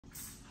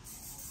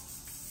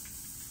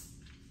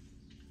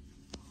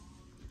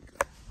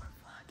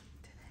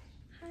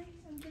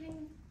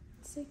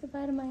Say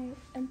goodbye to my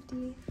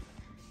empty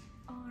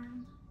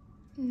arm.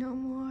 No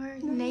more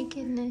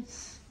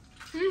nakedness.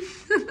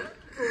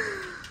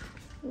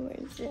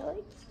 We're so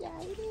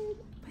excited.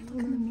 I look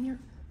in the mirror.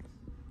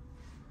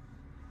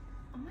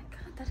 Oh my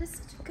god, that is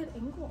such a good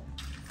angle.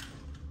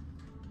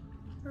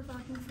 We're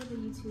vlogging for the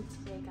YouTube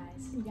today,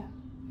 guys. Yeah.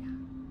 Yeah.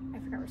 I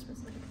forgot we're supposed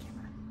to look at the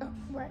camera. Oh,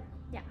 right.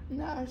 Yeah.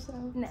 Not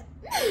ourselves. No.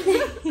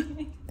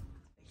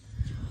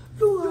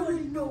 You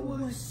already know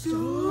what's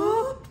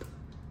up.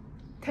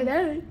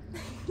 Today.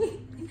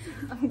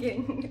 I'm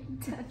getting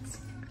tense.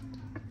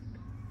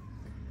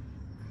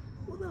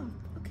 Who the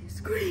fuck is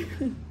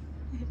screaming?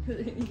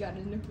 You got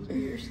his nipples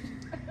pierced.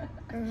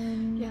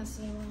 Yeah,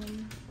 so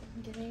I'm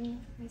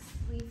getting my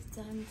sleeves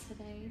done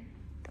today.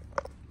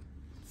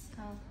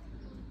 So,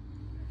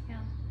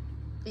 yeah.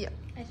 Yeah.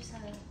 I just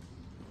had a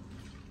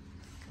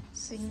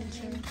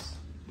Signatures.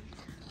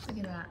 Look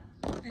at that.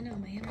 I know,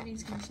 my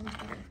handwriting's getting so much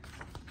better.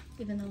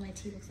 Even though my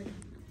tea looks like a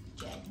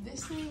J.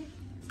 This thing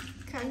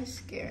kind of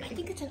scary. I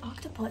think it's an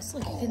octopus.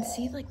 Look, you can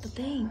see like the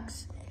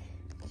things.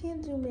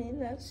 Can't zoom in.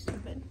 That's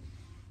stupid.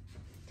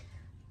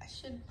 I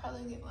should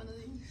probably get one of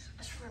these.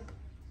 A shrimp.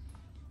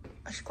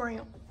 A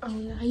scram. Oh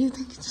yeah, you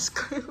think it's a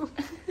scram?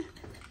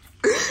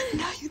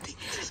 Now you think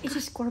It's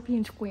a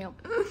scorpion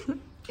squimp.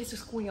 It's a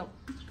squimp.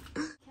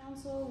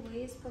 Council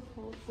weighs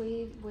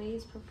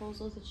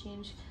proposal to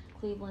change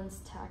Cleveland's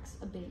tax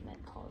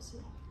abatement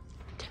policy.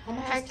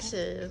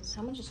 taxes.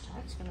 How much is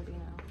tax gonna be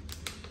now?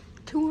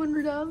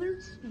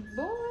 $200.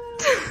 Boy.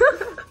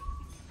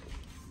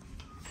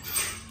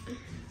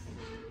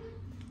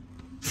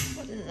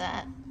 What is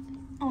that?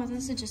 Oh,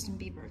 this is Justin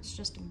Bieber. It's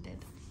Justin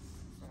Bib.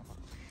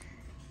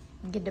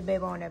 Get the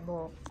baby on that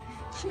ball.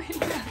 He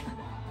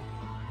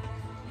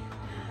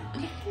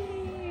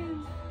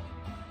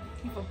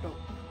fucked up.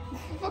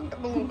 Fucked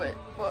up a little bit.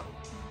 What?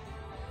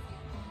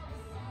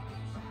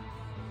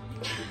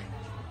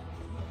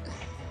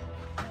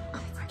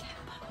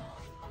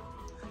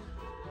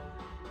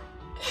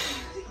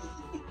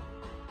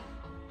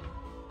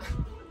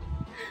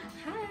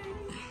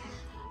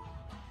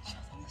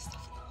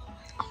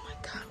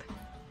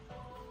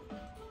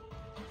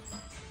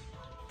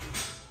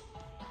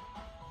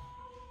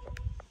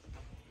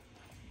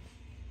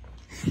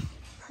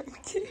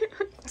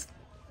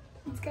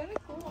 It's kind of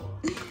cool.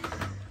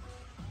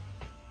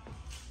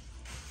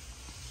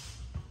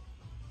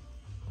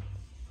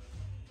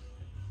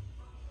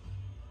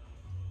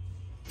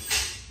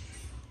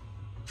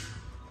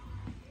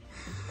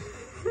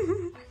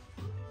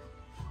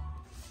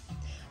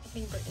 I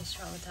think Brittany's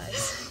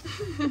traumatized.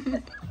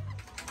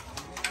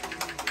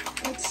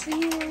 Let's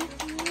see it.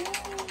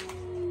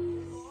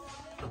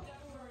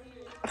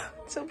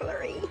 It's so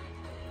blurry.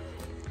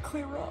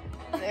 Clear up.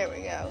 There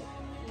we go.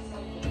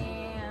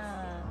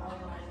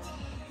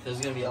 There's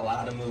gonna be a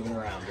lot of moving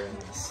around during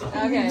this. So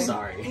Okay.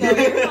 Sorry. No,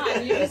 you're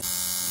fine. You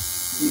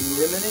just... You need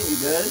a minute? You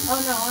good? Oh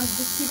no, I'm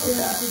just keep doing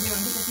what you're doing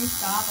because if you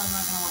stop, I'm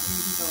not gonna want you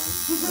to keep going.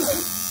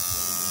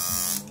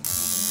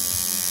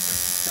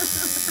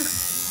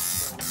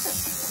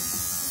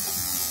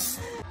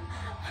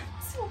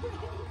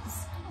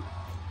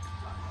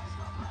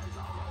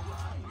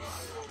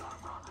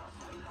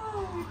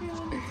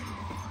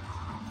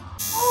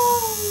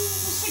 Oh,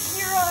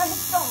 Shakira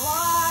hits the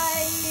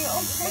lie.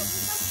 Okay.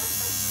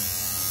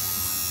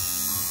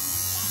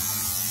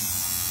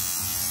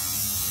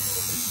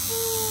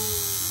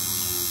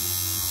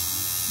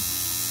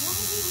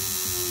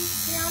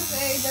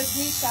 Beyonce,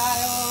 Destiny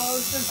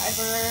Child,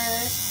 Survivor.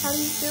 How do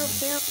you feel,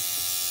 champ?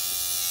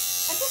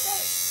 I feel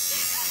good.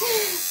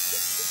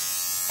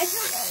 I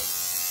feel good.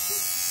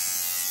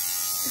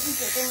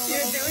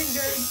 You're doing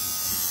good.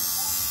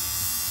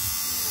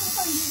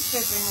 I'm just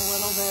tripping a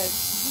little bit.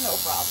 No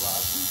problem.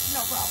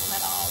 No problem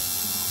at all.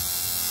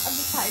 I'm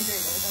just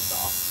hydrated, that's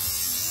all.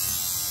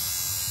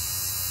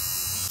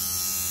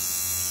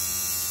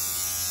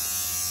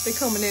 They're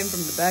coming in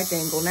from the back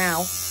angle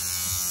now.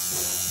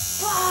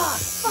 Fuck.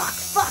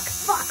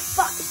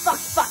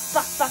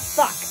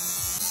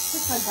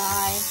 Just a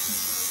guy.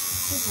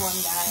 Just one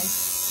guy.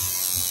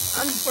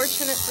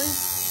 Unfortunately.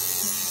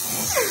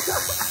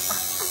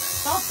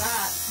 Stop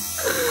that.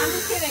 I'm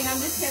just kidding.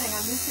 I'm kidding.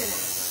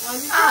 I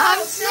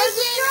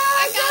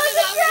got it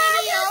on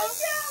video.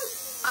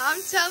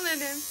 I'm telling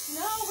him.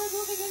 No, we're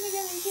moving in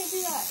together. You can't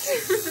do that.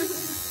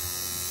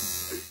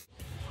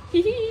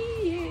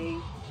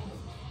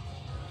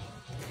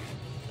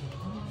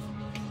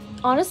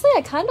 Honestly,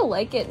 I kind of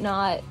like it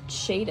not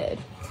shaded.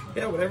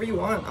 Yeah, whatever you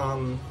want.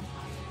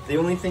 The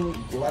only thing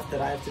left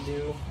that I have to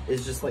do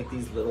is just like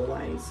these little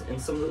lines in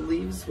some of the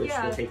leaves, which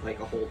will take like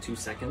a whole 2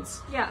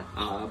 seconds. Yeah.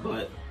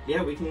 But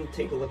yeah, we can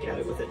take a look at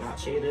it with it not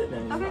shaded.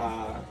 And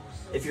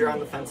if you're on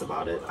the fence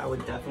about it, I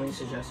would definitely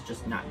suggest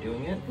just not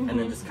doing it and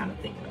then just kind of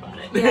thinking about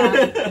it. Yeah.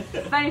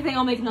 If anything,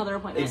 I'll make another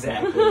appointment.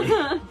 Exactly.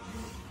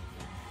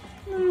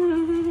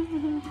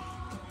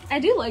 I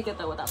do like it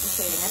though without the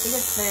shading. I think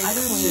it's very I do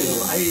clean.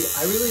 too.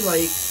 I really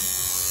like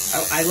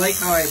I like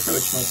how I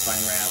approach most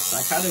spine wraps.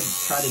 I kind of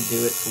try to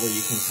do it to where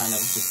you can kind of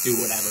just do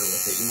whatever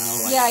with it, you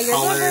know? Like Yeah, yours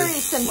color, are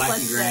very black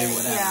and gray, simplistic.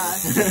 whatever.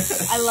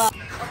 Yeah. I love.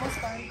 Almost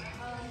fine.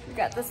 We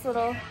got this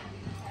little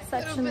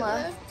section bit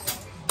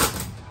left.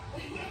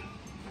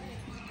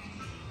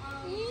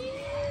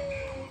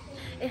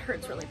 It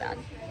hurts really bad.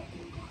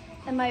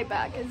 And my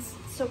back is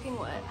soaking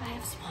wet. I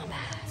have small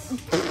bass.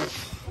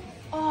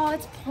 Oh,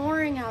 it's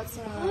pouring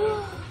outside.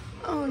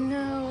 Oh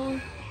no.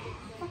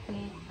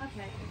 Okay.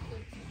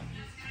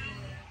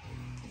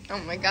 Oh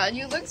my god,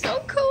 you look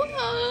so cool,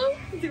 huh?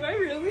 Do I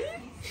really?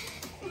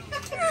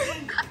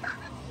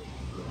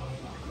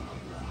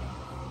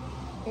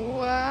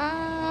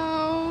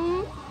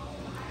 Wow.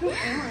 Who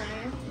am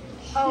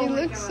I? You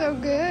look so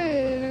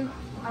good.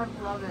 I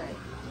love it.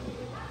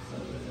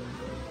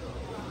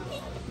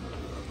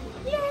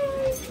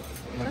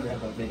 I'm gonna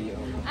grab a video.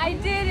 I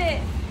did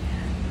it.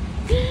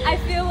 I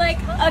feel like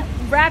a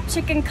wrapped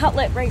chicken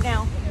cutlet right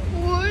now.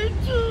 What?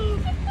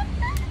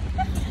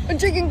 A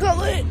chicken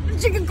cutlet.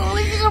 Chicken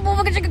cutlet.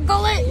 Chicken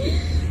cutlet.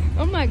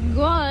 Oh my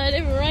god,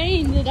 it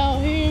rained it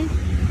out here.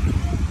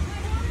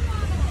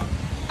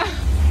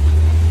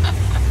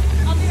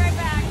 I'll be right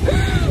back.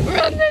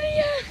 Run,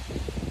 Lydia.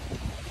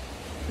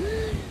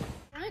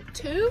 Right,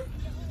 2.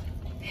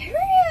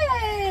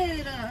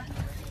 Period.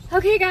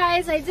 Okay,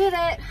 guys, I did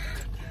it.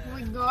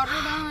 We got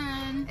her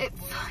done. It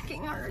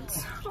fucking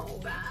hurts so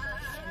bad.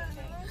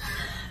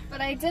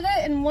 But I did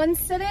it in one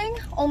sitting,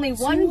 only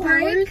one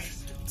break. hours?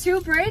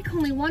 2 break,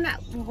 only one,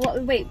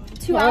 wait,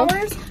 2 Well.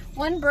 hours,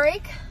 1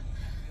 break.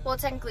 Well,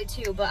 technically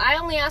 2, but I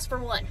only asked for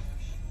 1.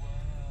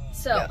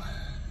 So, Yeah.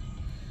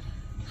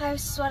 I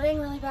was sweating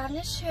really bad in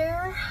this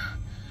chair.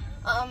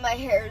 My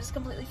hair is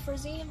completely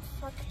frizzy and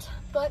fucked,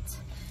 but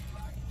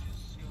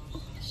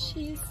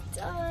she's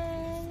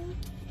done.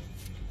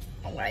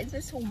 Why is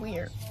this so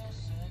weird?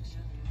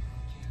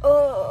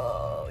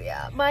 Oh,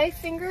 yeah. My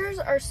fingers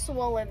are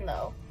swollen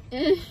though.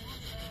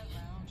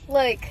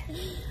 Like,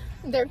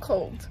 They're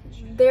cold.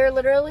 they're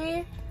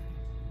literally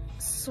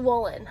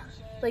swollen.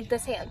 Like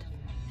this hand.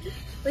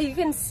 Like you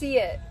can see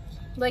it.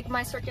 Like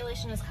my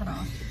circulation is cut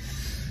off.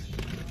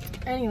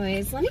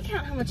 Anyways, let me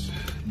count how much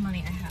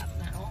money I have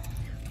now.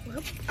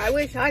 I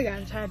wish I got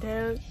a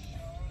tattoo.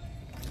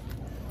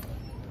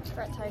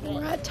 We're at Target.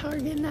 We're at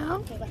Target now.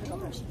 Okay, let me go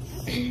first.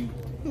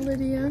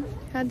 Lydia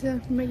had to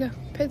make a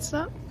pit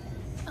stop.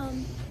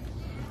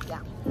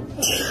 Yeah.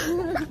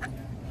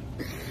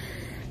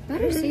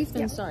 Better safe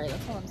than sorry,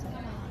 that's all I'm saying.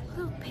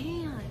 Oh,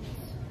 pants.